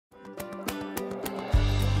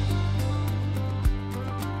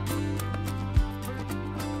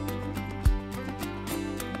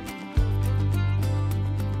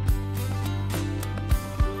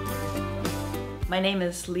My name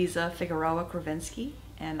is Liza Figueroa Kravinsky,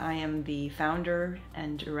 and I am the founder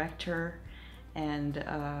and director and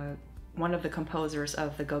one of the composers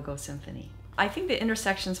of the Go-Go Symphony. I think the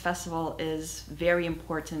Intersections Festival is very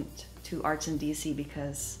important to arts in DC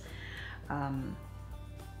because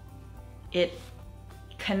it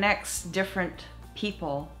connects different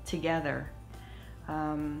people together.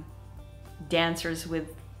 Dancers with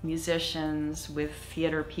musicians, with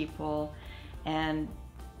theater people, and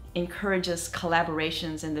encourages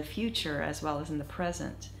collaborations in the future as well as in the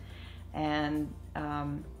present. And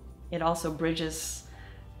it also bridges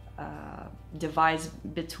divides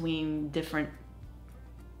between different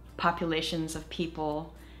populations of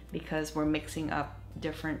people because we're mixing up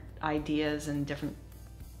different ideas and different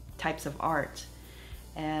types of art.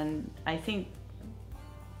 And I think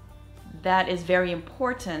that is very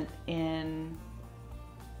important in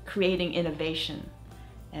creating innovation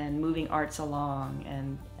and moving arts along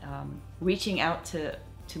and reaching out to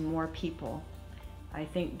more people. I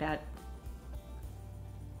think that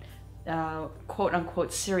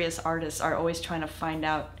quote-unquote serious artists are always trying to find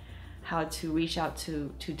out how to reach out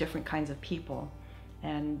to different kinds of people,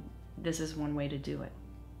 and this is one way to do it.